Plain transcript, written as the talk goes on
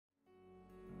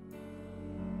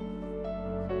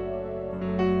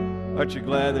Aren't you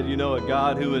glad that you know a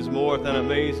God who is more than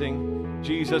amazing?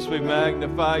 Jesus, we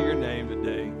magnify your name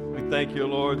today. We thank you,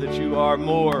 Lord, that you are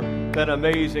more than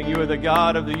amazing. You are the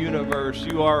God of the universe.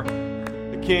 You are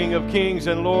the King of kings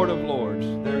and Lord of lords.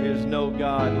 There is no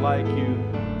God like you,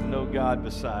 no God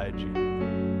beside you.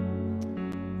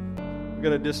 We're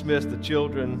going to dismiss the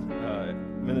children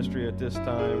ministry at this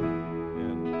time,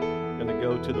 and we're going to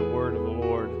go to the word of the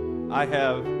Lord. I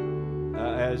have,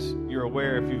 as you're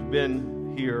aware, if you've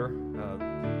been here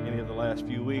any of the last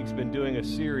few weeks, been doing a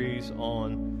series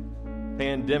on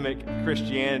pandemic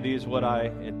Christianity is what I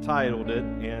entitled it,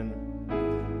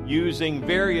 and using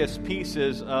various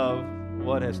pieces of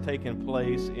what has taken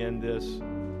place in this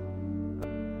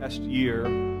past year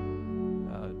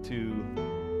to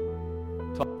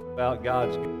talk about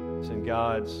God's goodness and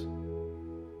God's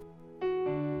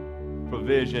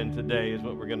provision today is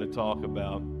what we're going to talk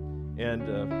about. And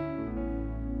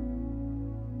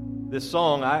this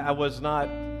song, I was not,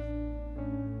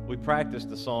 we practiced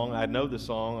the song, I know the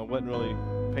song, I wasn't really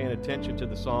paying attention to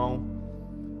the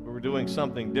song. We were doing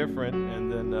something different, and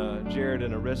then Jared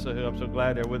and Arissa, who I'm so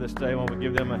glad they're with us today, I want to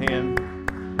give them a hand.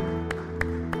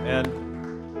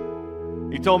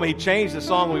 And he told me he changed the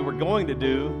song we were going to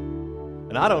do,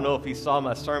 and I don't know if he saw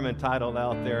my sermon title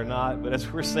out there or not, but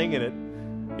as we're singing it,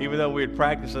 even though we had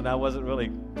practiced it, I wasn't really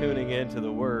tuning into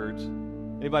the words.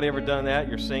 Anybody ever done that?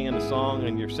 You're singing a song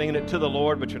and you're singing it to the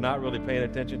Lord, but you're not really paying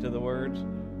attention to the words.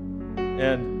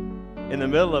 And in the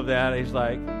middle of that, he's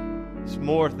like, it's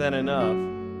more than enough,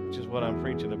 which is what I'm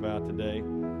preaching about today.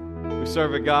 We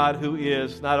serve a God who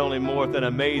is not only more than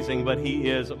amazing, but he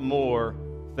is more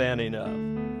than enough.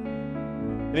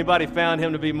 Anybody found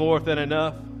him to be more than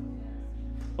enough?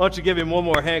 Why don't you give him one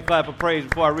more hand clap of praise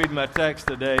before I read my text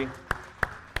today?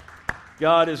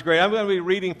 God is great. I'm going to be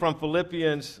reading from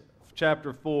Philippians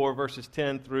chapter 4, verses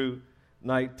 10 through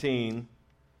 19.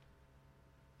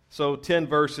 So 10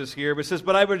 verses here. But it says,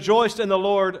 "But I rejoiced in the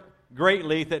Lord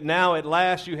greatly that now at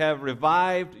last you have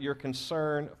revived your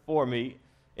concern for me.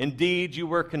 Indeed, you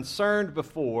were concerned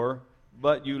before,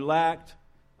 but you lacked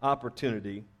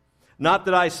opportunity. Not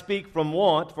that I speak from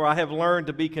want, for I have learned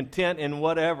to be content in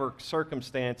whatever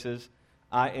circumstances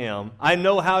I am. I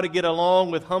know how to get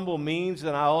along with humble means,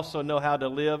 and I also know how to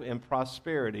live in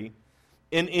prosperity.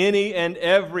 In any and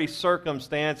every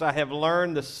circumstance, I have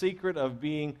learned the secret of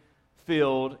being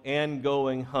filled and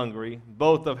going hungry,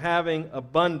 both of having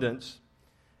abundance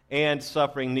and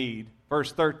suffering need."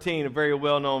 Verse 13, a very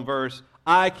well-known verse,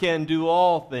 "I can do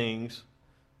all things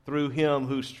through him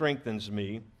who strengthens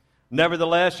me.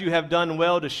 Nevertheless, you have done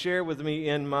well to share with me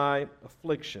in my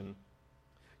affliction.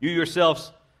 You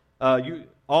yourselves you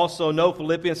also know,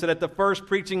 Philippians, that at the first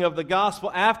preaching of the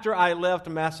gospel after I left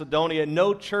Macedonia,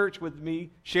 no church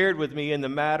shared with me in the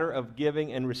matter of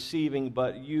giving and receiving,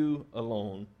 but you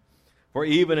alone. For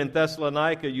even in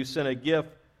Thessalonica you sent a gift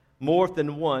more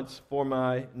than once for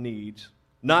my needs.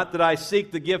 Not that I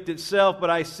seek the gift itself, but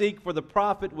I seek for the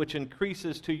profit which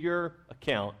increases to your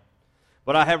account.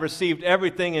 But I have received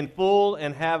everything in full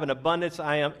and have an abundance.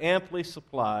 I am amply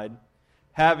supplied,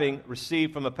 having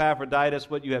received from Epaphroditus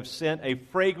what you have sent, a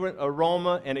fragrant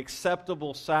aroma, an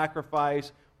acceptable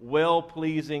sacrifice,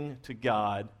 well-pleasing to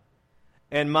God.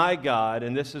 And my God,"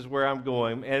 and this is where I'm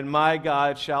going, "and my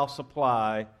God shall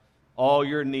supply all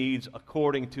your needs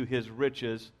according to his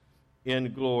riches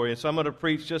in glory." And so I'm going to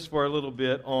preach just for a little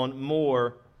bit on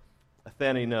more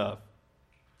than enough.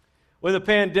 When the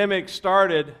pandemic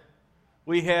started,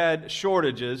 we had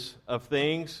shortages of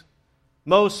things.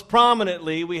 Most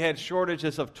prominently, we had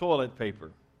shortages of toilet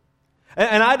paper.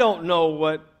 And I don't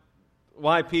know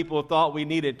why people thought we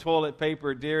needed toilet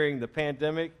paper during the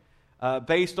pandemic.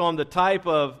 Based on the type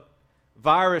of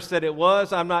virus that it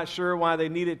was, I'm not sure why they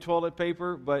needed toilet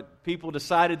paper, but people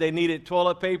decided they needed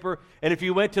toilet paper. And if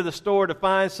you went to the store to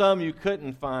find some, you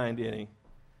couldn't find any.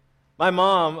 My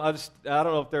mom, I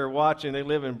don't know if they're watching, they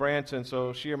live in Branson,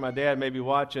 so she or my dad may be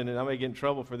watching, and I may get in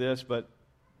trouble for this, but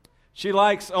she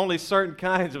likes only certain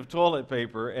kinds of toilet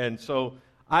paper, and so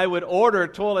I would order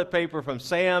toilet paper from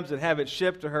Sam's and have it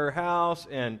shipped to her house,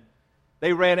 and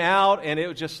they ran out, and it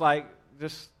was just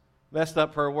messed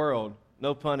up her world.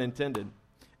 No pun intended.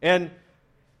 And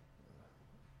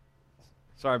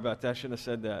sorry about that, I shouldn't have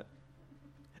said that.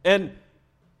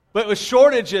 But with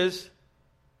shortages,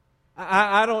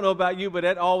 I don't know about you, but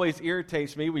that always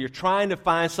irritates me when you're trying to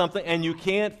find something and you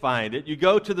can't find it. You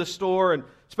go to the store, and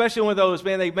especially one of those,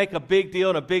 man, they make a big deal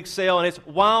and a big sale, and it's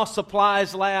while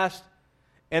supplies last,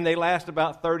 and they last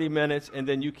about 30 minutes, and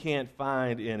then you can't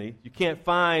find any. You can't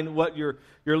find what you're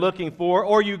looking for,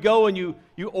 or you go and you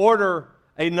order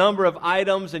a number of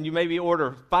items, and you maybe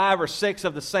order 5 or 6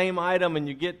 of the same item, and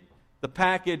you get the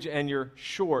package and you're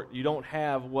short. You don't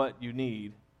have what you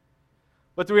need.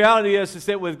 But the reality is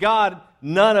that with God,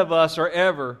 none of us are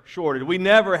ever shorted. We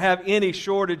never have any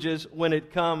shortages when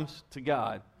it comes to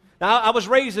God. Now, I was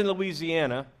raised in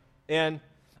Louisiana, and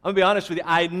I'm going to be honest with you,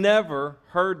 I never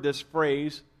heard this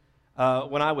phrase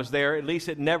when I was there. At least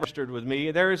it never registered with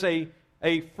me. There is a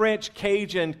French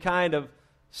Cajun kind of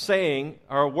saying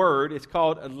or word. It's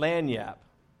called a lagniappe.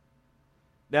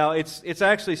 Now, it's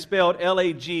actually spelled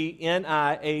Lagniappe,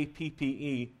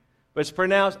 but it's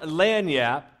pronounced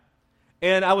lagniappe.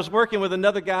 And I was working with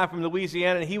another guy from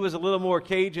Louisiana, and he was a little more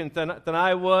Cajun than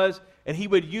I was, and he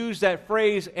would use that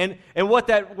phrase, and what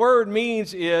that word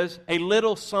means is a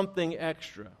little something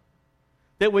extra.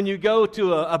 That when you go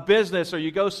to a business or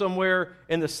you go somewhere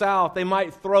in the South, they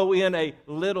might throw in a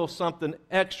little something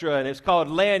extra, and it's called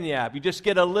lagniappe. You just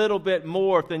get a little bit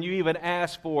more than you even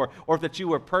asked for or that you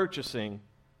were purchasing.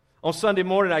 On Sunday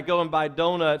morning, I go and buy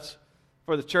donuts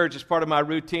for the church as part of my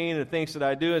routine and the things that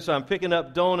I do. And so I'm picking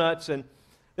up donuts, and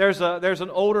there's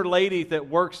an older lady that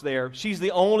works there. She's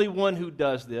the only one who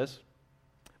does this.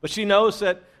 But she knows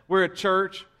that we're a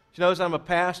church. She knows I'm a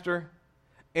pastor.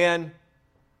 And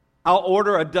I'll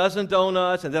order a dozen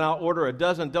donuts, and then I'll order a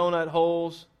dozen donut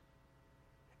holes.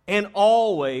 And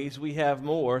always we have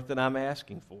more than I'm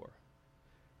asking for.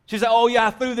 She said, oh, yeah,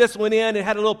 I threw this one in. It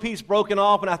had a little piece broken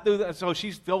off, and I threw that. So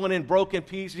she's filling in broken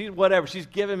pieces, whatever. She's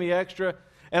giving me extra.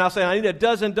 And I'll say, I need a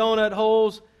dozen donut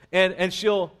holes. And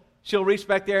she'll reach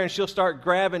back there, and she'll start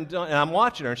grabbing. And I'm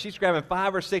watching her, and she's grabbing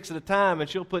 5 or 6 at a time, and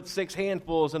she'll put 6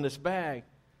 handfuls in this bag.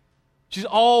 She's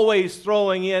always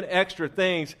throwing in extra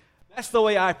things. That's the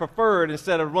way I prefer it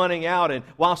instead of running out and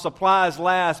while supplies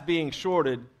last being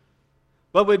shorted.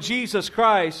 But with Jesus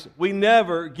Christ, we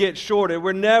never get shorted.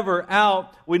 We're never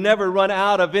out. We never run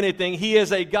out of anything. He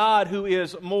is a God who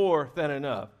is more than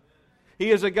enough.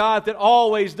 He is a God that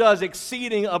always does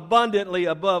exceeding abundantly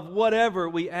above whatever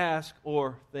we ask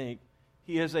or think.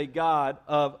 He is a God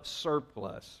of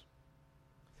surplus.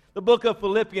 The book of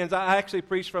Philippians, I actually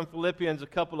preached from Philippians a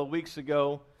couple of weeks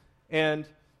ago, and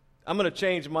I'm going to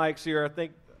change mics here. I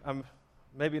think I'm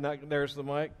maybe not. There's the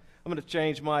mic. I'm going to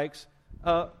change mics.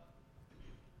 I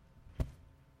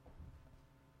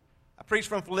preached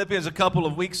from Philippians a couple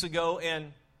of weeks ago,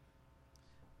 and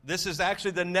this is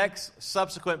actually the next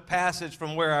subsequent passage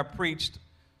from where I preached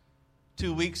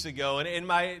 2 weeks ago. And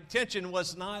my intention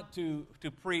was not to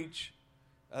preach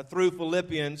through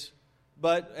Philippians,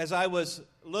 but as I was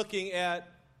looking at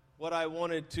what I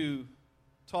wanted to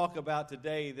talk about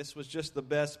today, this was just the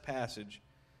best passage.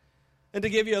 And to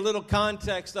give you a little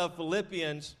context of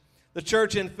Philippians, the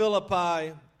church in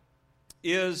Philippi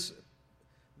is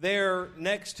there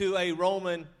next to a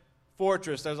Roman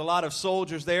fortress. There's a lot of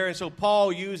soldiers there, and so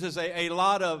Paul uses a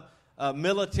lot of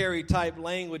military-type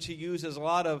language. He uses a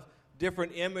lot of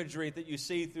different imagery that you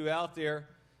see throughout there.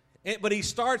 But he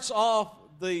starts off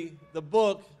the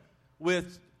book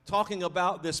with talking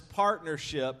about this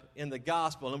partnership in the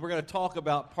gospel, and we're going to talk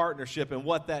about partnership and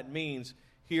what that means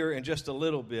here in just a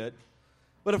little bit.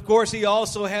 But of course, he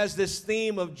also has this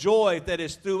theme of joy that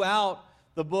is throughout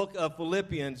the book of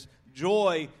Philippians.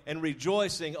 Joy and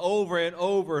rejoicing over and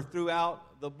over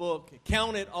throughout the book.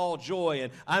 Count it all joy,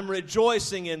 and I'm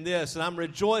rejoicing in this, and I'm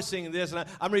rejoicing in this, and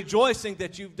I'm rejoicing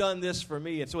that you've done this for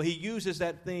me. And so he uses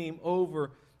that theme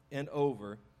over and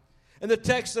over. And the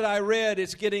text that I read,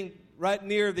 it's getting right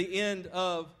near the end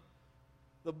of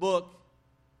the book.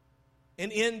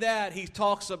 And in that, he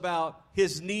talks about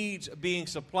his needs being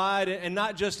supplied, and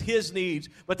not just his needs,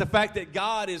 but the fact that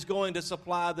God is going to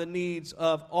supply the needs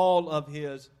of all of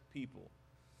his people.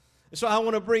 And so I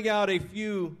want to bring out a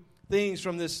few things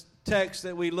from this text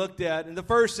that we looked at. And the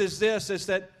first is this, is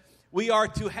that we are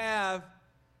to have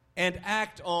and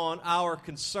act on our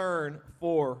concern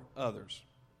for others.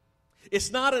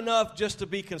 It's not enough just to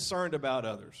be concerned about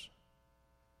others.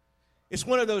 It's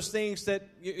one of those things that,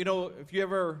 you know, if you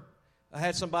ever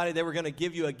had somebody, they were going to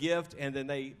give you a gift and then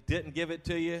they didn't give it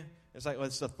to you, it's like, well,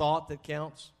 it's the thought that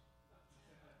counts.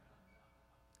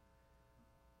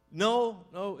 No,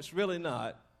 it's really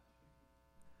not.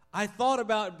 I thought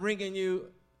about bringing you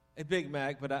a Big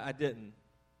Mac, but I didn't.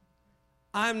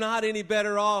 I'm not any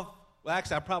better off. Well,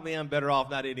 actually, I probably am better off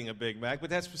not eating a Big Mac, but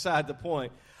that's beside the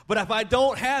point. But if I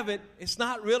don't have it, it's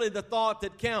not really the thought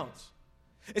that counts.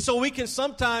 And so we can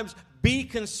sometimes be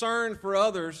concerned for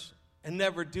others and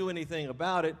never do anything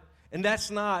about it. And that's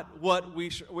not what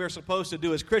we're supposed to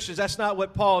do as Christians. That's not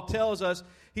what Paul tells us.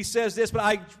 He says this, but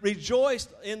I rejoiced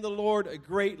in the Lord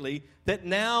greatly that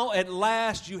now at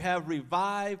last you have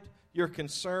revived your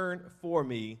concern for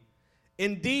me.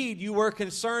 Indeed, you were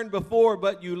concerned before,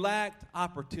 but you lacked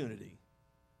opportunity.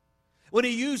 When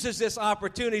he uses this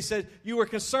opportunity, he says, you were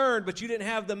concerned, but you didn't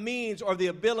have the means or the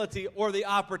ability or the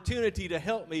opportunity to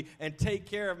help me and take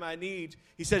care of my needs.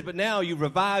 He says, but now you've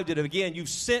revived it again. You've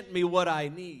sent me what I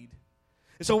need.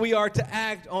 And so we are to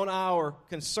act on our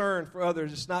concern for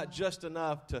others. It's not just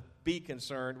enough to be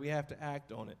concerned. We have to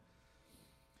act on it.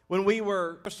 When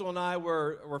Crystal and I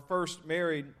were first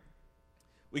married,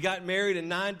 we got married, and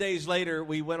 9 days later,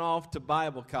 we went off to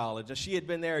Bible college. Now, she had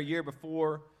been there a year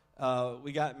before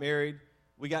we got married.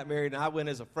 We got married, and I went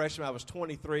as a freshman. I was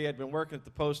 23. I'd been working at the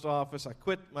post office. I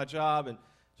quit my job, and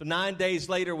so 9 days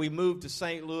later, we moved to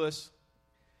St. Louis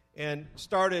and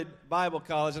started Bible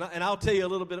college. And I'll tell you a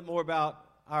little bit more about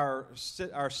our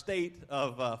state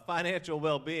of financial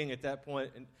well-being at that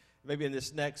point, and maybe in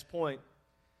this next point.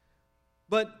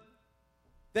 But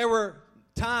there were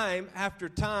time after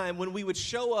time when we would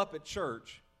show up at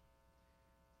church,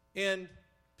 and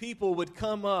people would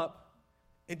come up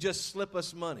and just slip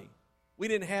us money. We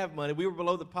didn't have money. We were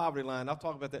below the poverty line. I'll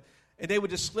talk about that. And they would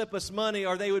just slip us money,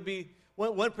 or they would be,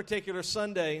 one particular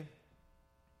Sunday,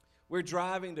 we're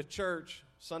driving to church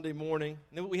Sunday morning.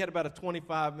 And we had about a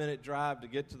 25-minute drive to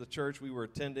get to the church we were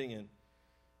attending,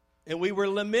 and we were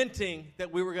lamenting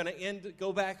that we were going to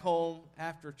go back home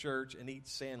after church and eat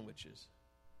sandwiches.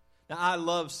 Now, I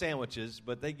love sandwiches,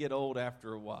 but they get old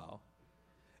after a while.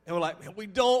 And we're like, man, we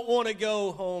don't want to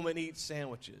go home and eat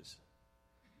sandwiches.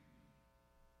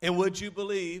 And would you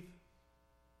believe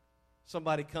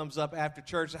somebody comes up after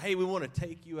church and says, hey, we want to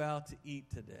take you out to eat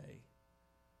today.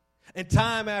 And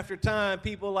time after time,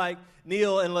 people like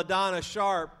Neil and LaDonna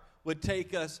Sharp would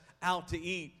take us out to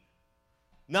eat,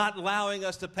 not allowing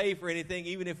us to pay for anything,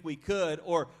 even if we could.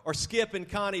 Or Skip and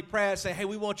Connie Pratt say, hey,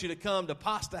 we want you to come to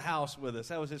Pasta House with us.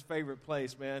 That was his favorite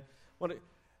place, man.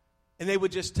 And they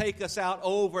would just take us out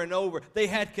over and over. They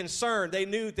had concern. They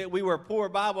knew that we were poor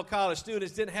Bible college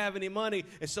students, didn't have any money,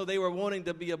 and so they were wanting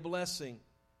to be a blessing.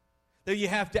 That you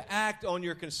have to act on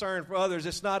your concern for others.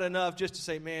 It's not enough just to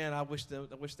say, man, I wish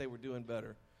they were doing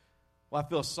better. Well, I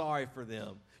feel sorry for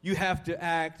them. You have to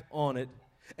act on it.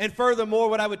 And furthermore,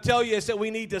 what I would tell you is that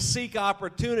we need to seek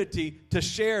opportunity to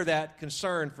share that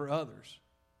concern for others.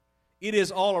 It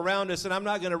is all around us, and I'm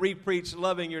not going to re-preach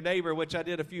loving your neighbor, which I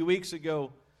did a few weeks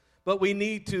ago. But we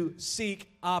need to seek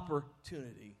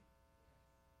opportunity.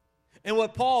 And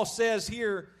what Paul says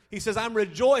here, he says, I'm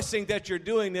rejoicing that you're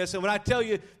doing this. And when I tell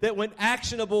you that when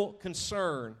actionable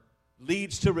concern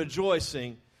leads to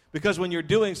rejoicing, because when you're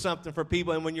doing something for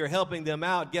people and when you're helping them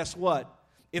out, guess what?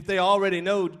 If they already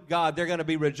know God, they're going to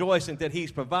be rejoicing that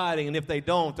He's providing. And if they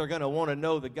don't, they're going to want to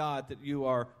know the God that you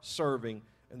are serving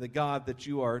and the God that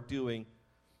you are doing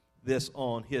this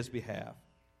on His behalf.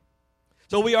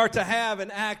 So we are to have and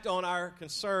act on our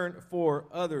concern for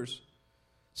others.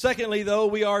 Secondly, though,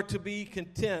 we are to be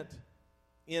content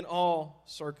in all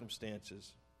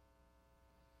circumstances.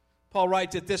 Paul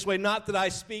writes it this way, not that I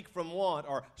speak from want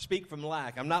or speak from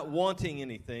lack. I'm not wanting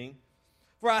anything,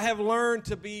 for I have learned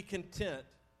to be content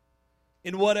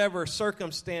in whatever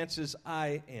circumstances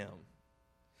I am.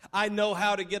 I know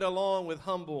how to get along with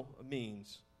humble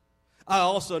means. I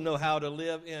also know how to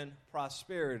live in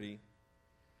prosperity.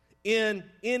 In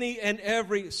any and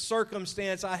every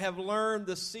circumstance, I have learned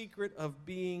the secret of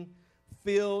being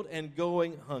filled and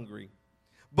going hungry,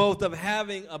 both of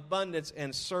having abundance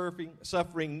and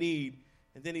suffering need.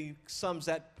 And then he sums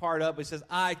that part up. He says,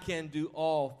 I can do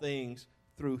all things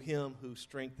through Him who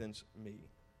strengthens me.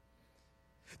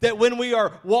 That when we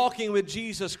are walking with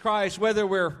Jesus Christ, whether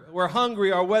we're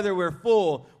hungry or whether we're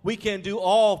full, we can do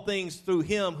all things through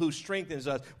Him who strengthens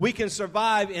us. We can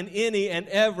survive in any and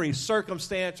every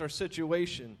circumstance or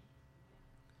situation.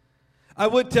 I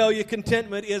would tell you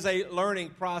contentment is a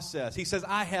learning process. He says,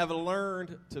 I have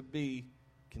learned to be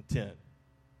content.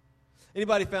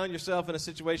 Anybody found yourself in a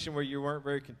situation where you weren't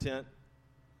very content?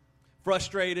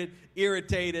 Frustrated,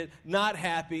 irritated, not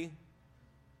happy?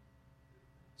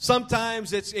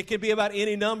 Sometimes it can be about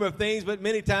any number of things, but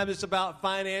many times it's about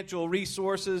financial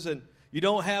resources and you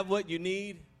don't have what you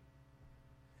need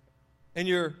and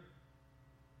you're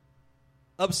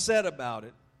upset about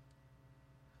it.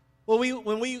 Well,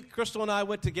 when Crystal and I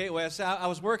went to Gateway, I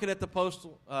was working at the post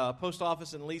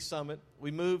office in Lee Summit.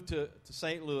 We moved to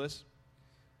St. Louis,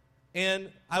 and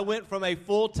I went from a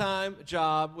full-time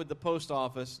job with the post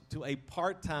office to a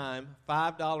part-time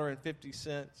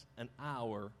 $5.50 an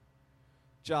hour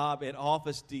job at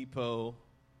Office Depot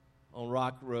on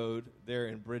Rock Road there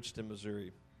in Bridgeton,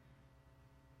 Missouri.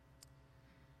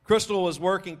 Crystal was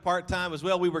working part-time as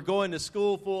well. We were going to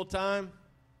school full-time.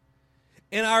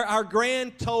 And our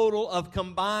grand total of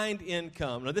combined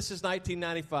income, now this is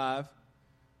 1995,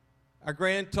 our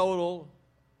grand total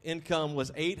income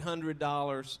was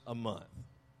 $800 a month.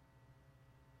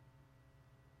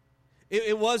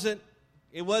 It wasn't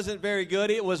very good.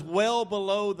 It was well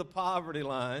below the poverty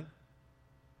line.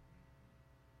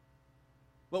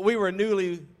 But we were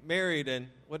newly married, and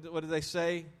what did they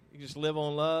say? You just live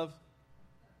on love?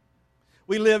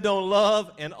 We lived on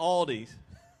love and Aldi's.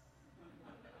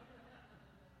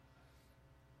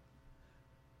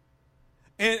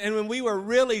 And when we were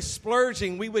really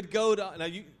splurging, we would go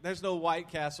to, there's no White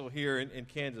Castle here in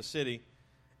Kansas City,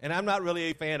 and I'm not really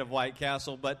a fan of White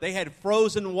Castle, but they had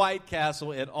frozen White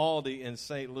Castle at Aldi in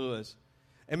St. Louis.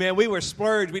 And man, we were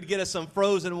splurged. We'd get us some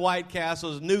frozen White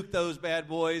Castles, nuke those bad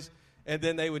boys, and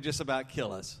then they would just about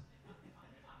kill us.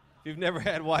 If you've never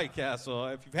had White Castle,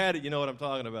 if you've had it, you know what I'm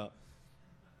talking about.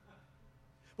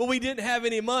 But we didn't have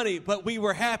any money, but we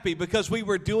were happy because we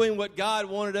were doing what God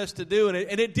wanted us to do, and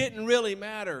it didn't really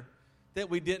matter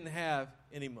that we didn't have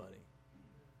any money.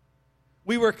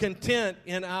 We were content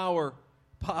in our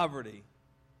poverty.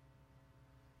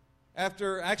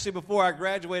 Before I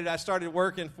graduated, I started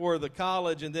working for the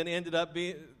college and then ended up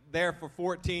being there for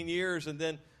 14 years and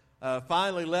then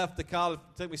finally left the college.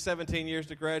 It took me 17 years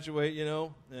to graduate,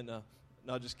 and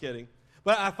no, just kidding.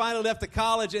 But I finally left the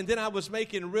college, and then I was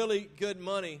making really good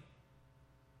money.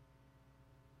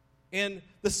 And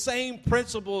the same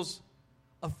principles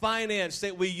of finance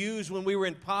that we used when we were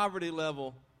in poverty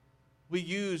level, we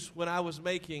used when I was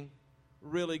making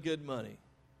really good money.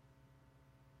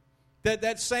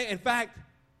 In fact,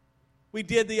 we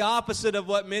did the opposite of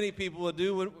what many people would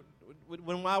do.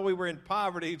 While we were in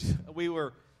poverty, we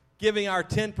were giving our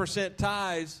 10%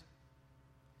 tithes,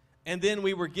 and then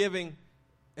we were giving,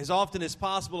 as often as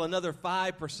possible, another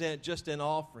 5% just in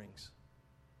offerings.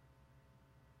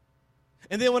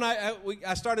 And then when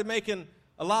I started making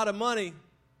a lot of money,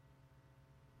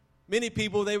 many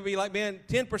people, they would be like, man,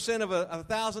 10% of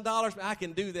 $1,000, I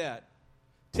can do that.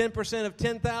 10% of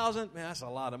 $10,000, man, that's a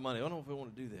lot of money. I don't know if we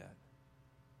want to do that.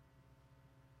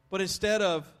 But instead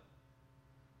of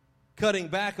cutting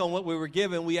back on what we were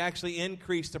giving, we actually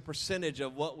increased the percentage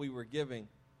of what we were giving.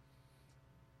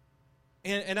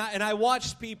 And I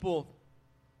watched people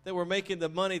that were making the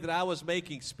money that I was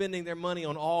making, spending their money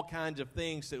on all kinds of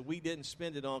things that we didn't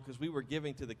spend it on because we were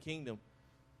giving to the kingdom.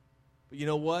 But you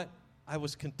know what? I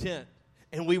was content.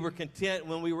 And we were content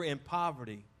when we were in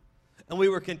poverty. And we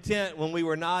were content when we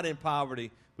were not in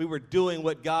poverty. We were doing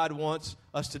what God wants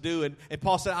us to do. And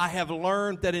Paul said, I have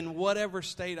learned that in whatever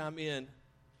state I'm in,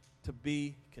 to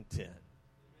be content.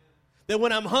 That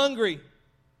when I'm hungry,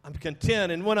 I'm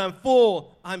content. And when I'm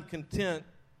full, I'm content.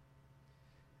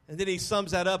 And then he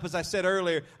sums that up, as I said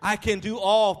earlier, I can do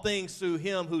all things through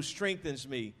him who strengthens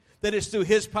me. That it's through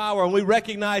his power. And we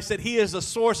recognize that he is the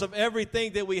source of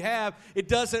everything that we have. It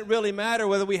doesn't really matter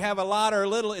whether we have a lot or a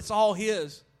little. It's all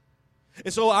his.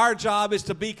 And so our job is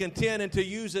to be content and to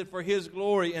use it for his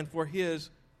glory and for his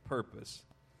purpose.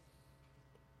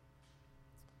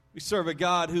 We serve a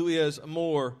God who is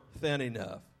more than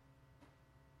enough.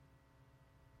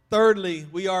 Thirdly,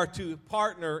 we are to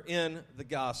partner in the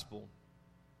gospel.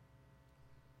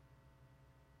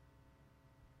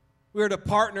 We are to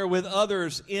partner with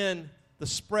others in the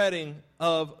spreading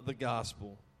of the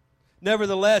gospel.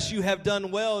 Nevertheless, you have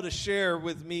done well to share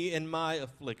with me in my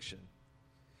affliction.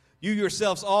 You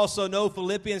yourselves also know,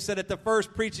 Philippians said, at the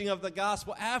first preaching of the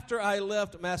gospel, after I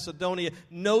left Macedonia,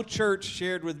 no church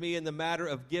shared with me in the matter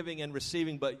of giving and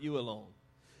receiving but you alone.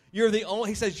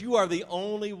 He says, you are the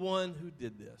only one who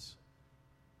did this.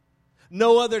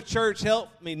 No other church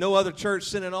helped me. No other church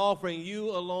sent an offering.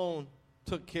 You alone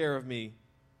took care of me.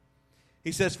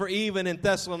 He says, for even in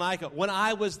Thessalonica, when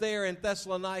I was there in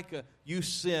Thessalonica, you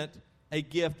sent a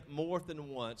gift more than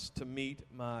once to meet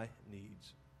my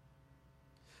needs.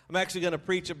 I'm actually going to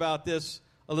preach about this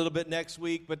a little bit next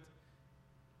week, but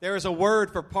there is a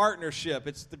word for partnership.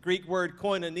 It's the Greek word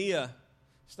koinonia.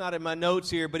 It's not in my notes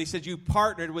here, but he says, you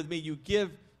partnered with me, you give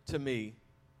to me.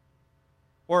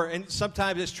 And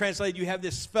sometimes it's translated, you have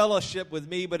this fellowship with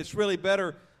me, but it's really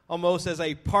better almost as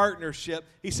a partnership.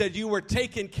 He said, you were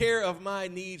taking care of my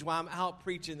needs while I'm out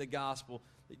preaching the gospel,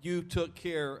 that you took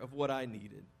care of what I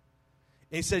needed.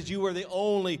 And he says, you were the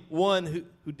only one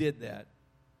who did that.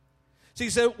 So he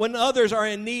said, when others are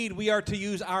in need, we are to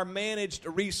use our managed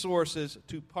resources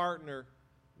to partner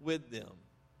with them.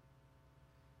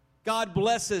 God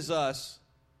blesses us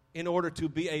in order to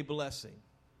be a blessing.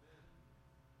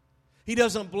 He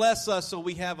doesn't bless us so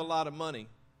we have a lot of money.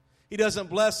 He doesn't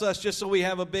bless us just so we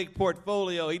have a big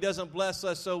portfolio. He doesn't bless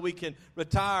us so we can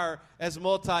retire as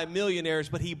multimillionaires,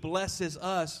 but he blesses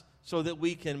us so that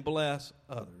we can bless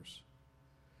others.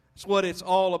 It's what it's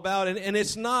all about. And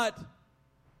it's not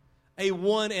a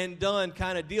one and done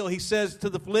kind of deal. He says to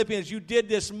the Philippians, you did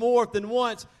this more than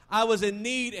once. I was in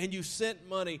need and you sent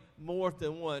money more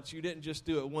than once. You didn't just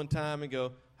do it one time and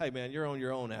go, hey man, you're on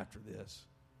your own after this.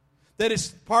 That is,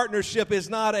 partnership is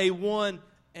not a one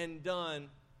and done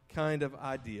kind of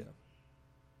idea.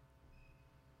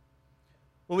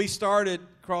 When we started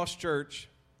Cross Church,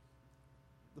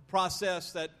 the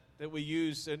process that we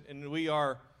use, and we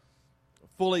are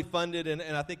fully funded, and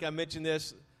I think I mentioned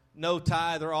this, no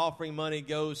tithe or offering money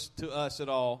goes to us at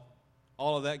all.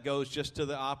 All of that goes just to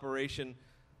the operation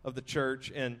of the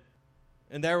church, and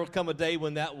there will come a day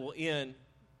when that will end.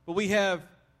 But we have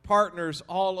partners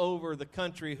all over the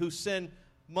country who send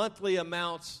monthly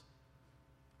amounts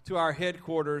to our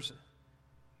headquarters.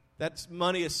 That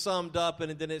money is summed up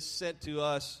and then it's sent to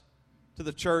us, to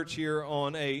the church here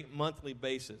on a monthly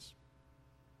basis.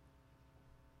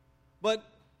 But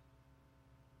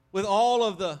with all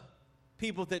of the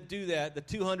people that do that, the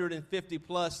 250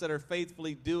 plus that are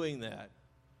faithfully doing that,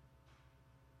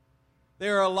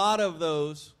 there are a lot of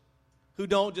those who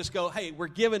don't just go, hey, we're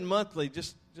giving monthly,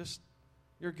 just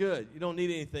you're good. You don't need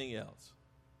anything else.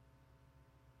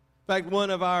 In fact,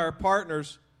 one of our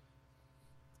partners,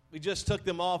 we just took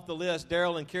them off the list,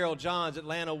 Daryl and Carol Johns,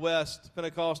 Atlanta West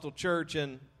Pentecostal Church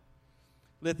in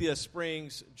Lithia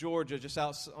Springs, Georgia, just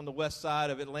out on the west side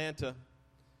of Atlanta.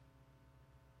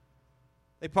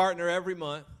 They partner every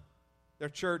month. Their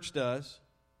church does.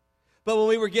 But when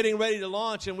we were getting ready to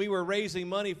launch and we were raising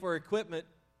money for equipment,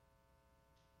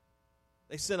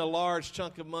 they sent a large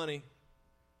chunk of money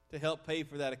to help pay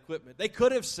for that equipment. They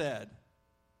could have said,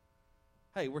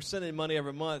 hey, we're sending money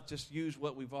every month, just use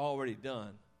what we've already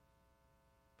done.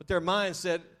 But their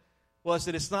mindset was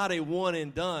that it's not a one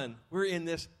and done. We're in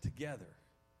this together.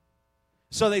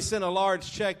 So they sent a large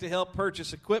check to help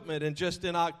purchase equipment, and just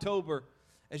in October,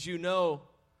 as you know,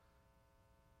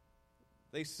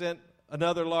 they sent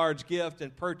another large gift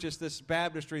and purchased this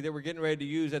baptistry that we're getting ready to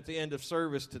use at the end of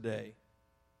service today.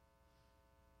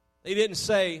 They didn't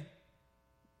say,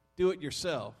 do it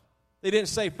yourself. They didn't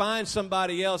say, find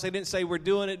somebody else. They didn't say, we're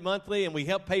doing it monthly and we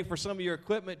help pay for some of your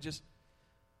equipment.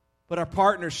 But our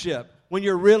partnership, when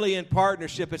you're really in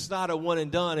partnership, it's not a one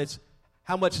and done. It's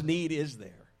how much need is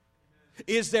there?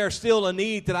 Is there still a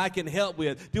need that I can help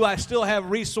with? Do I still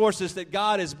have resources that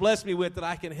God has blessed me with that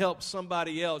I can help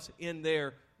somebody else in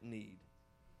their need?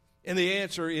 And the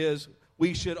answer is,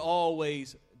 we should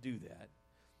always do that.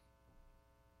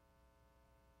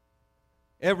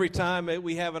 Every time that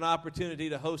we have an opportunity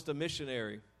to host a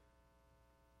missionary,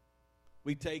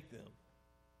 we take them.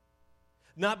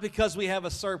 Not because we have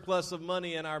a surplus of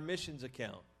money in our missions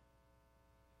account,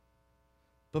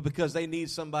 but because they need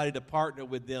somebody to partner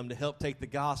with them to help take the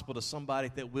gospel to somebody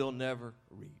that we'll never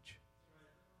reach.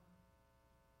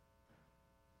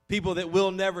 People that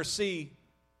we'll never see.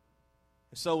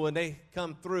 So when they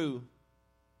come through,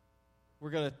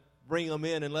 we're going to bring them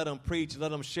in and let them preach,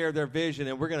 let them share their vision,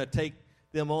 and we're going to take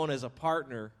them on as a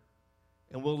partner,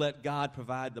 and we'll let God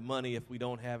provide the money if we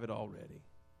don't have it already.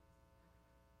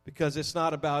 Because it's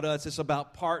not about us, it's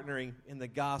about partnering in the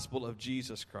gospel of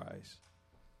Jesus Christ.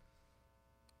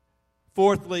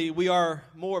 Fourthly, we are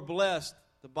more blessed,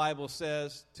 the Bible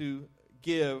says, to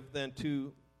give than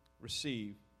to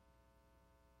receive.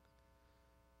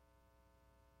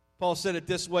 Paul said it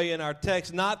this way in our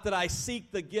text, not that I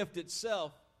seek the gift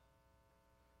itself.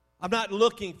 I'm not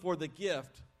looking for the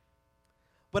gift,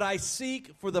 but I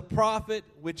seek for the profit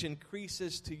which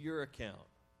increases to your account.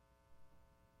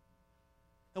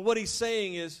 And what he's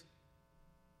saying is,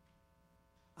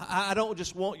 I don't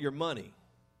just want your money,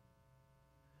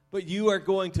 but you are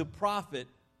going to profit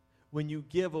when you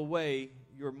give away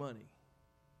your money.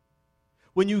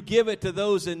 When you give it to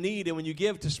those in need and when you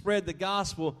give to spread the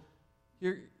gospel,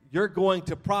 you're going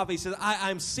to profit. He says,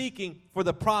 I'm seeking for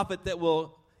the profit that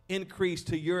will increase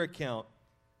to your account.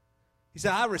 He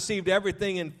said, I received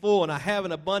everything in full, and I have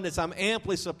an abundance. I'm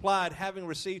amply supplied, having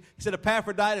received. He said,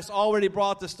 Epaphroditus already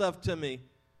brought the stuff to me.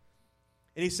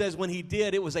 And he says, when he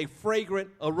did, it was a fragrant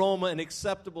aroma, an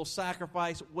acceptable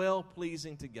sacrifice,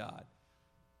 well-pleasing to God.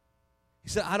 He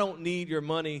said, I don't need your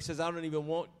money. He says, I don't even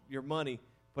want your money,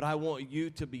 but I want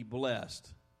you to be blessed.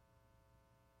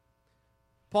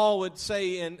 Paul would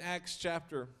say in Acts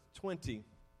chapter 20,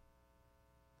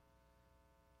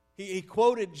 he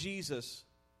quoted Jesus,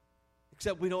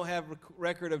 except we don't have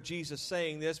record of Jesus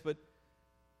saying this, but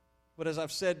as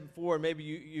I've said before, maybe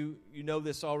you know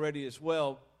this already as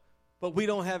well, but we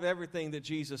don't have everything that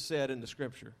Jesus said in the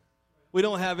Scripture. We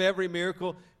don't have every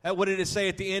miracle. What did it say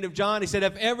at the end of John? He said,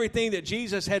 if everything that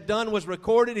Jesus had done was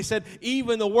recorded, he said,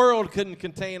 even the world couldn't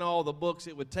contain all the books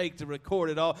it would take to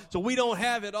record it all. So we don't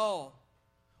have it all.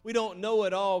 We don't know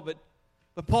it all, but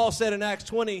Paul said in Acts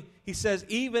 20, he says,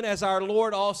 even as our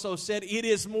Lord also said, it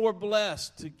is more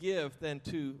blessed to give than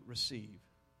to receive.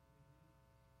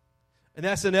 And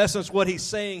that's in essence what he's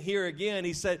saying here again.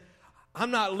 He said,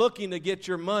 I'm not looking to get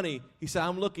your money. He said,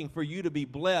 I'm looking for you to be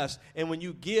blessed. And when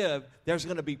you give, there's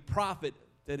going to be profit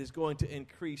that is going to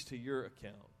increase to your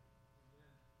account.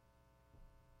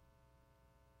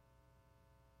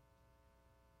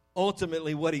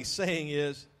 Ultimately, what he's saying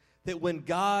is that when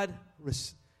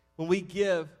we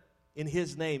give in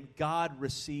his name, God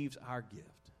receives our gift.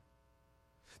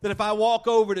 That if I walk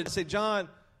over to say, John,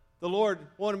 the Lord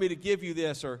wanted me to give you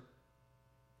this, or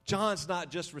John's not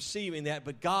just receiving that,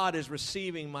 but God is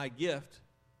receiving my gift.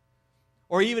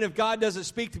 Or even if God doesn't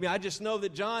speak to me, I just know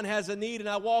that John has a need, and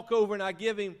I walk over and I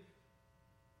give him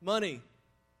money.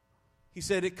 He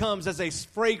said it comes as a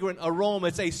fragrant aroma.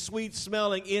 It's a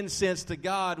sweet-smelling incense to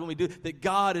God when we do that.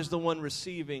 God is the one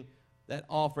receiving that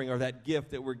offering or that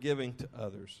gift that we're giving to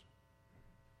others.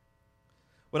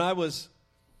 When I was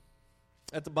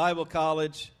at the Bible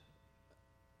college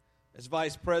as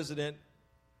vice president,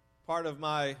 part of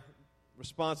my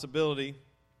responsibility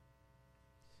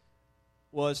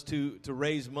was to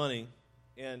raise money.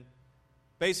 And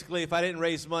basically, if I didn't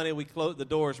raise money, the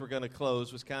doors were going to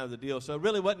close, was kind of the deal. So it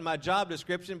really wasn't my job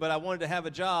description, but I wanted to have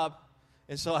a job,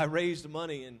 and so I raised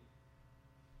money.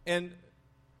 And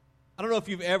I don't know if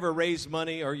you've ever raised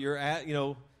money or if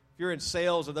you're in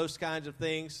sales or those kinds of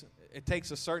things. It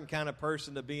takes a certain kind of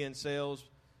person to be in sales,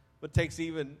 but it takes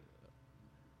even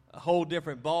a whole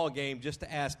different ball game just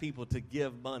to ask people to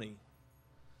give money.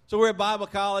 So we're at Bible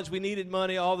college. We needed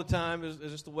money all the time. It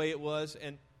was just the way it was.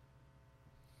 And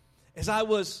as I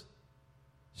was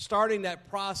starting that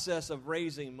process of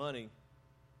raising money,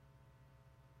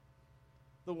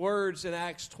 the words in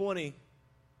Acts 20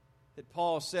 that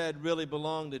Paul said really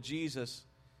belong to Jesus.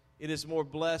 It is more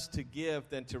blessed to give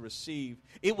than to receive.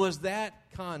 It was that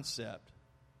concept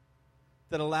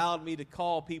that allowed me to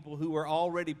call people who were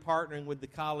already partnering with the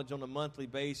college on a monthly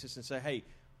basis and say, hey,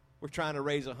 we're trying to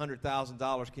raise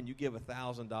 $100,000. Can you give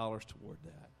 $1,000 toward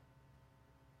that?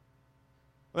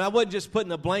 I wasn't just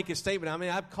putting a blanket statement.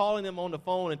 I'm calling them on the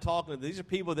phone and talking to them. These are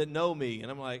people that know me.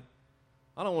 And I'm like,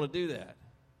 I don't want to do that.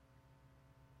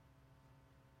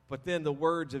 But then the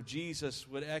words of Jesus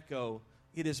would echo,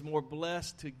 it is more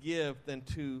blessed to give than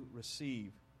to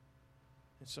receive.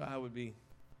 And so I would be,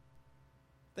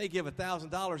 they give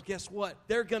 $1,000, guess what?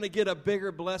 They're going to get a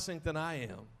bigger blessing than I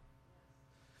am.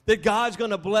 That God's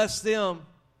going to bless them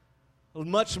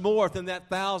much more than that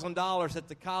 $1,000 that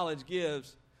the college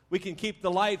gives. We can keep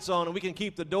the lights on and we can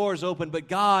keep the doors open, but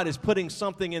God is putting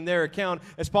something in their account.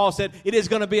 As Paul said, it is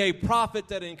going to be a profit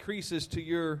that increases to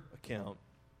your account.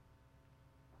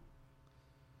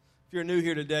 If you're new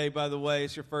here today, by the way,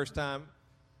 it's your first time,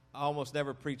 I almost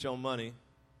never preach on money.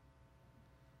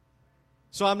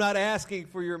 So I'm not asking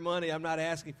for your money. I'm not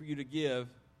asking for you to give.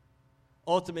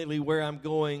 Ultimately, where I'm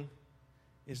going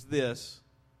is this.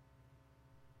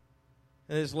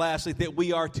 And is lastly, that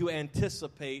we are to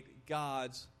anticipate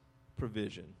God's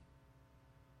provision.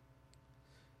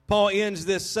 Paul ends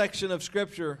this section of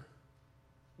Scripture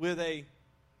with a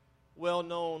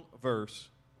well-known verse.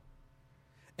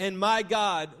 And my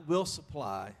God will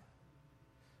supply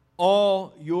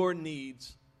all your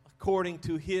needs according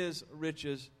to his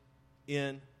riches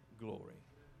in glory.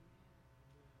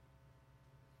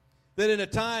 That in a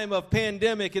time of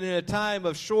pandemic and in a time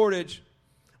of shortage,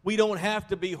 we don't have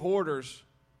to be hoarders.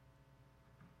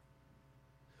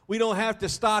 We don't have to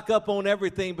stock up on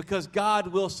everything because God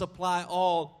will supply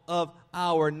all of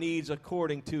our needs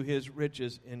according to his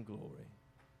riches in glory.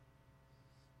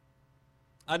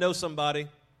 I know somebody.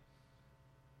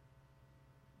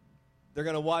 They're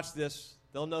going to watch this.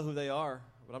 They'll know who they are,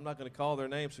 but I'm not going to call their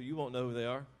name so you won't know who they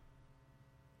are.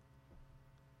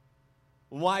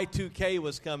 When Y2K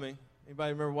was coming,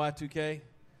 anybody remember Y2K?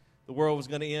 The world was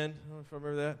going to end. I don't know if I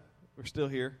remember that. We're still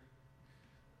here.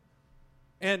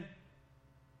 And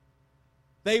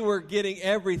they were getting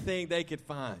everything they could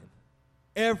find.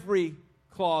 Every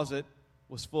closet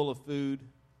was full of food.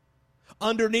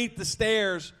 Underneath the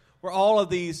stairs were all of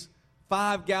these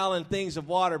 5-gallon things of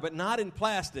water, but not in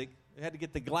plastic. They had to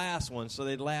get the glass ones so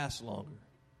they'd last longer.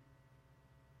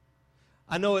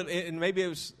 I know and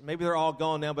maybe they're all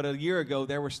gone now, but a year ago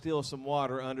there was still some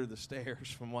water under the stairs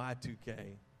from Y2K.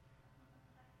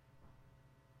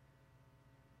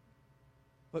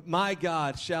 But my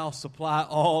God shall supply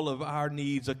all of our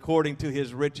needs according to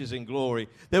his riches and glory.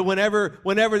 That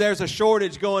whenever there's a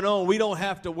shortage going on, we don't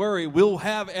have to worry. We'll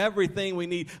have everything we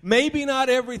need. Maybe not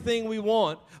everything we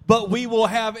want, but we will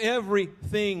have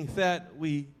everything that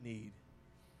we need.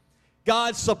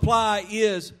 God's supply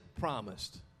is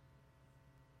promised.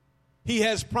 He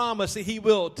has promised that He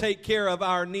will take care of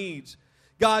our needs.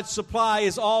 God's supply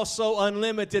is also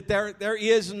unlimited. There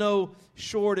is no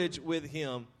shortage with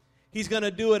Him. He's going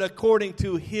to do it according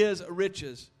to His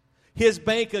riches. His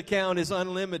bank account is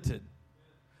unlimited.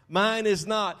 Mine is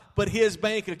not, but His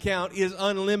bank account is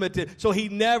unlimited. So He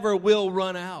never will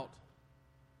run out.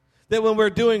 That when we're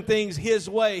doing things His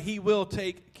way, He will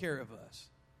take care of us.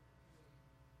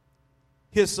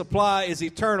 His supply is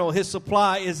eternal. His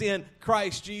supply is in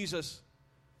Christ Jesus.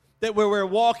 That where we're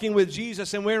walking with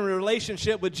Jesus and we're in a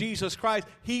relationship with Jesus Christ,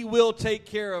 He will take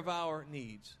care of our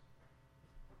needs.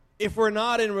 If we're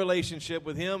not in relationship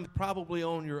with Him, probably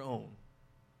on your own.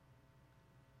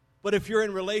 But if you're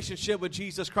in relationship with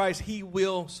Jesus Christ, He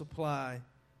will supply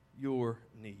your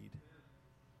need.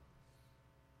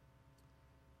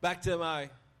 Back to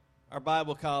our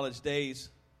Bible college days.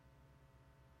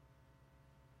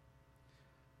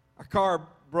 Our car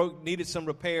needed some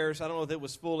repairs. I don't know if it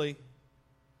was fully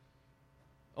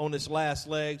on its last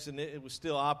legs and it was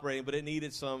still operating, but it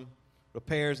needed some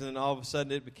repairs, and then all of a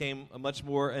sudden it became a much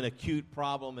more an acute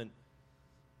problem, and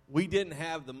we didn't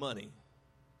have the money.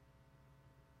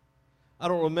 I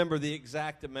don't remember the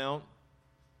exact amount,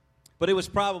 but it was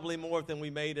probably more than we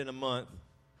made in a month.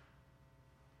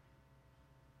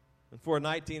 And for a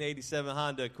 1987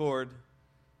 Honda Accord,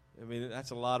 I mean,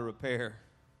 that's a lot of repair.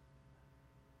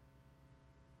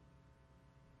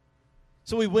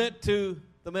 So we went to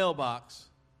the mailbox.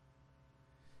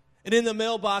 And in the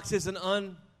mailbox is an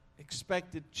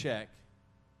unexpected check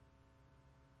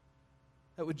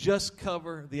that would just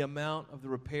cover the amount of the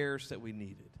repairs that we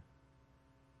needed.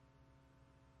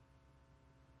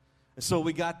 And so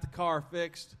we got the car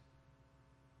fixed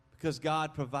because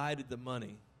God provided the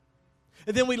money.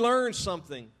 And then we learned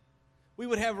something. We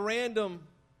would have random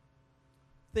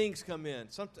things come in.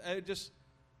 Just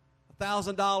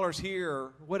 $1,000 here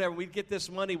or whatever. We'd get this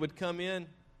money would come in.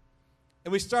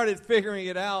 And we started figuring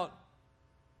it out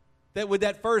that with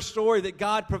that first story that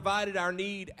God provided our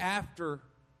need after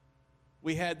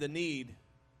we had the need.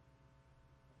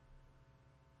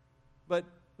 But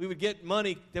we would get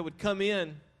money that would come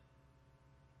in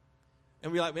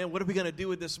and we're like, man, what are we going to do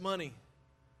with this money?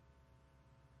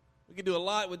 We could do a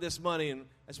lot with this money. And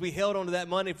as we held on to that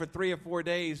money for 3 or 4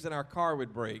 days, then our car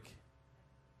would break.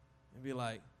 And be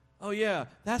like, oh, yeah,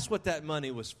 that's what that money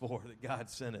was for that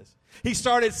God sent us. He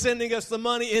started sending us the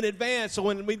money in advance. So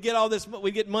when we'd get all this,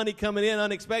 we'd get money coming in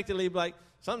unexpectedly, like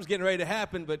something's getting ready to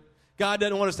happen, but God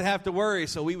doesn't want us to have to worry.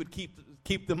 So we would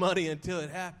keep the money until it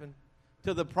happened,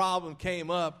 till the problem came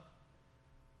up.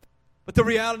 But the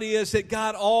reality is that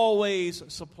God always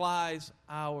supplies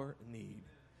our need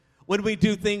when we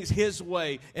do things His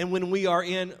way and when we are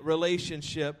in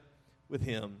relationship with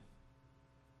Him.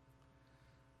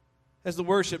 As the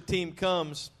worship team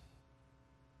comes,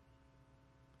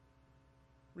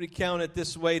 recount it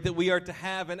this way, that we are to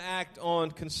have and act on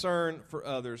concern for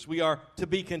others. We are to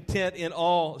be content in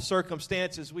all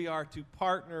circumstances. We are to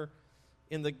partner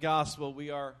in the gospel.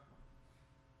 We are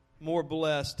more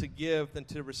blessed to give than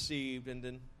to receive. And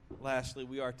then lastly,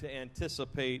 we are to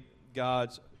anticipate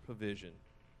God's provision.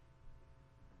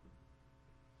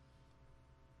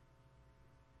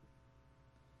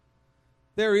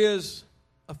 There is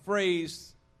a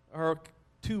phrase or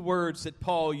 2 words that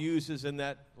Paul uses in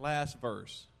that last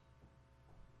verse.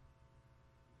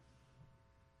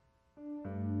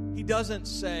 He doesn't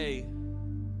say,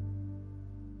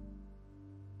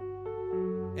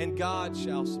 and God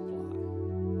shall supply.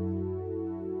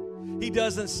 He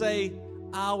doesn't say,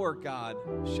 our God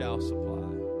shall supply.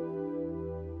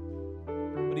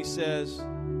 But he says,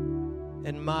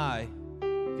 and my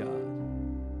God.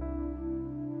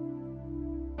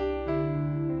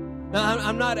 Now,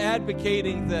 I'm not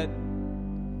advocating that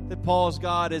Paul's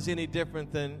God is any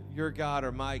different than your God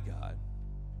or my God.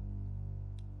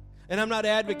 And I'm not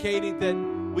advocating that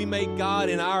we make God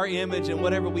in our image and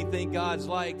whatever we think God's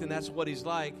like, then that's what He's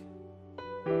like.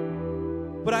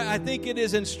 But I think it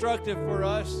is instructive for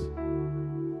us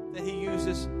that He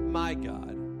uses my God.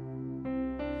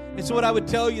 And so what I would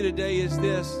tell you today is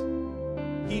this: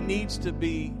 He needs to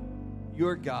be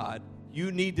your God.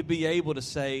 You need to be able to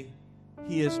say,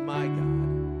 He is my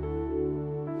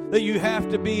God. That you have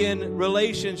to be in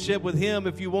relationship with Him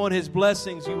if you want His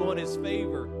blessings, you want His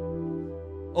favor.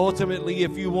 Ultimately,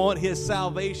 if you want His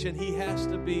salvation, He has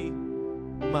to be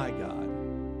my God.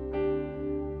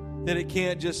 That it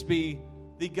can't just be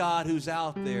the God who's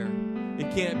out there.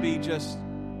 It can't be just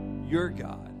your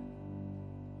God.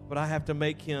 But I have to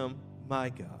make Him my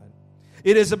God.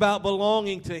 It is about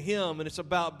belonging to Him, and it's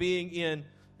about being in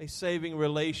a saving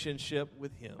relationship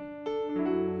with Him.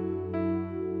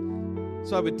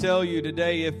 So I would tell you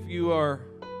today, if you are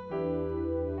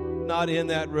not in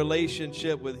that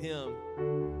relationship with Him,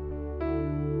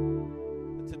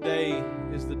 today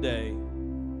is the day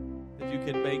that you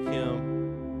can make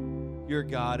Him your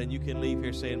God, and you can leave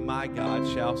here saying, my God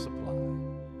shall supply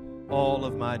all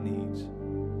of my needs.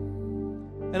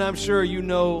 And I'm sure you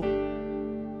know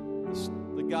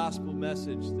the gospel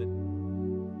message that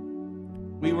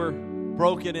we were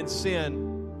broken in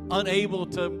sin, unable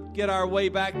to get our way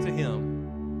back to Him.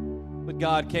 But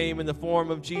God came in the form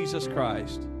of Jesus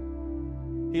Christ.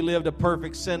 He lived a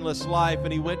perfect, sinless life,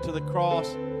 and He went to the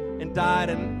cross and died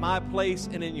in my place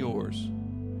and in yours.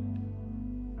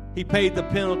 He paid the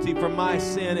penalty for my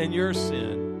sin and your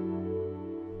sin.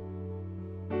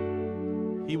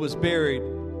 He was buried,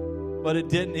 but it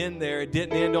didn't end there. It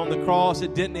didn't end on the cross.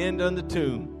 It didn't end on the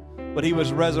tomb. But He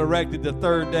was resurrected the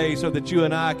third day so that you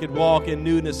and I could walk in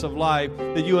newness of life,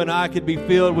 that you and I could be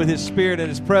filled with His Spirit and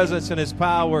His presence and His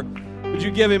power. Would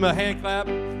you give Him a hand clap,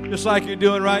 just like you're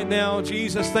doing right now?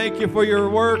 Jesus, thank You for Your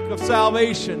work of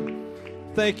salvation.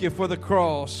 Thank You for the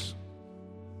cross.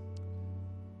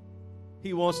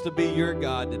 He wants to be your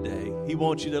God today. He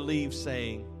wants you to leave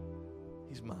saying,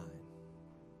 He's mine.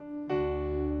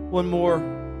 One more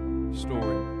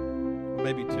story, or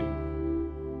maybe two.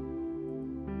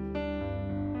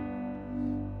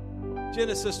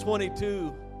 Genesis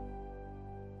 22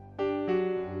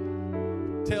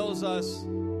 tells us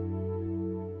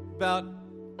about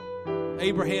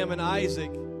Abraham and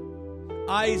Isaac.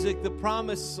 Isaac, the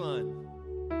promised son.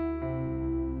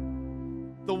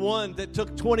 The one that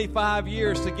took 25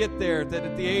 years to get there, that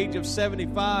at the age of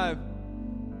 75,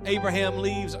 Abraham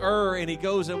leaves Ur and he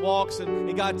goes and walks,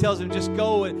 and God tells him, just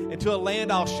go into a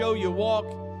land I'll show you, walk,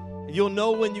 and you'll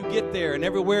know when you get there, and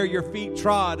everywhere your feet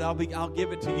trod, I'll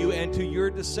give it to you and to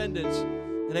your descendants.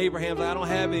 And Abraham's like, I don't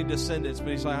have any descendants, but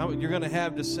he's like, you're going to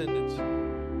have descendants.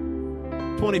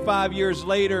 25 years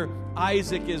later,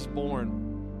 Isaac is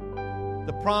born.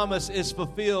 The promise is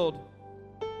fulfilled.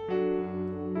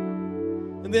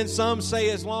 And then some say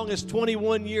as long as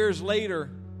 21 years later,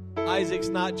 Isaac's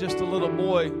not just a little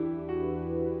boy.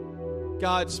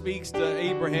 God speaks to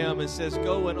Abraham and says,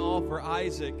 go and offer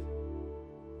Isaac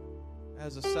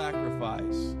as a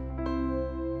sacrifice.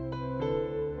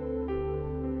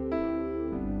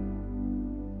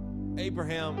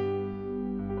 Abraham,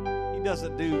 he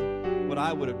doesn't do what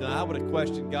I would have done. I would have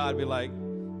questioned God, be like,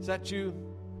 is that you?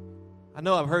 I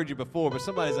know I've heard you before, but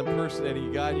somebody's impersonating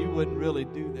you, God. You wouldn't really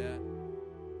do that.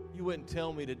 You wouldn't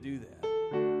tell me to do that.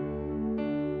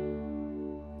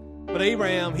 But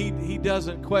Abraham, he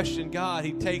doesn't question God.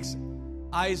 He takes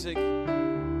Isaac,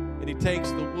 and he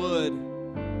takes the wood,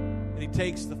 and he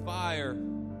takes the fire.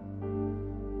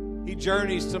 He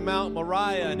journeys to Mount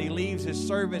Moriah, and he leaves his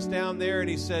servants down there, and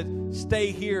he said,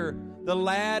 stay here. The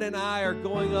lad and I are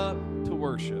going up to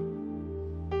worship.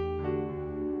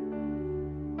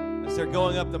 As they're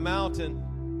going up the mountain,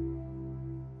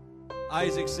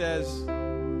 Isaac says,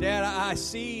 Dad, I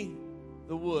see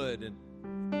the wood,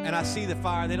 and I see the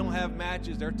fire. They don't have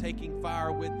matches. They're taking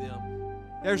fire with them.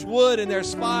 There's wood and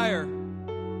there's fire.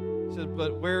 He says,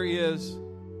 but where is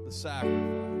the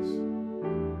sacrifice?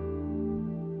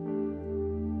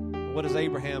 What does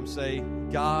Abraham say?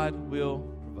 God will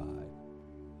provide.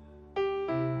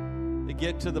 They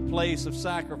get to the place of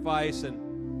sacrifice,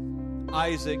 and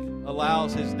Isaac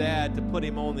allows his dad to put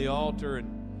him on the altar.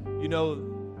 And you know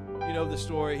the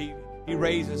story. He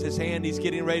raises his hand. He's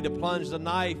getting ready to plunge the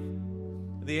knife.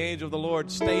 The angel of the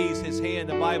Lord stays his hand.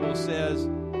 The Bible says,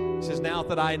 now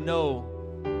that I know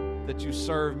that you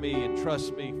serve me and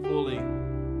trust me fully,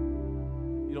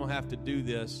 you don't have to do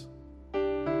this.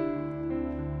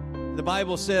 The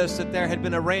Bible says that there had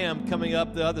been a ram coming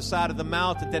up the other side of the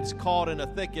mountain that's caught in a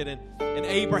thicket. And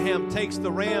Abraham takes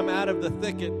the ram out of the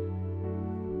thicket,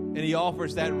 and he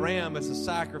offers that ram as a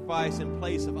sacrifice in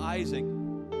place of Isaac.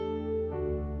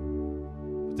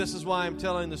 But this is why I'm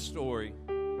telling the story.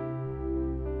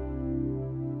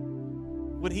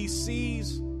 When he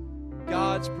sees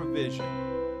God's provision,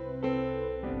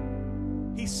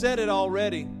 he said it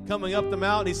already. Coming up the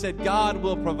mountain, he said, God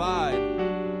will provide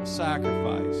a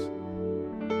sacrifice.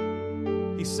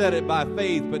 He said it by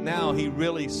faith, but now he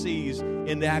really sees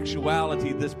in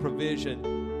actuality this provision.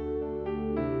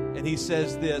 And he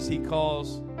says this, he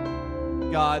calls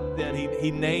God, then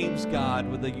he names God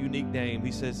with a unique name.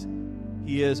 He says,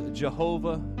 he is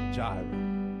Jehovah Jireh.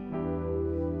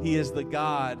 He is the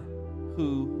God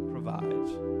who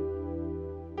provides.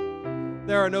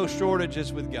 There are no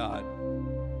shortages with God.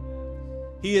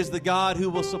 He is the God who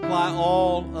will supply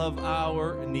all of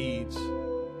our needs.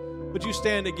 Would you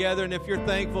stand together? And if you're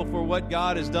thankful for what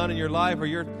God has done in your life, or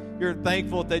you're You're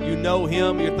thankful that you know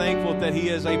Him. You're thankful that He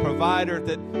is a provider,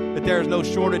 that there's no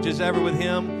shortages ever with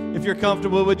Him. If you're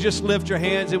comfortable, would just lift your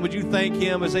hands and would you thank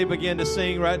Him as they begin to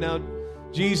sing right now?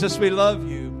 Jesus, we love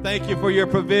you. Thank you for your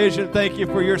provision. Thank you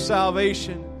for your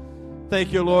salvation.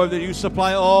 Thank you, Lord, that you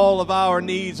supply all of our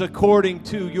needs according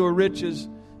to your riches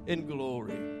in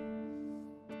glory.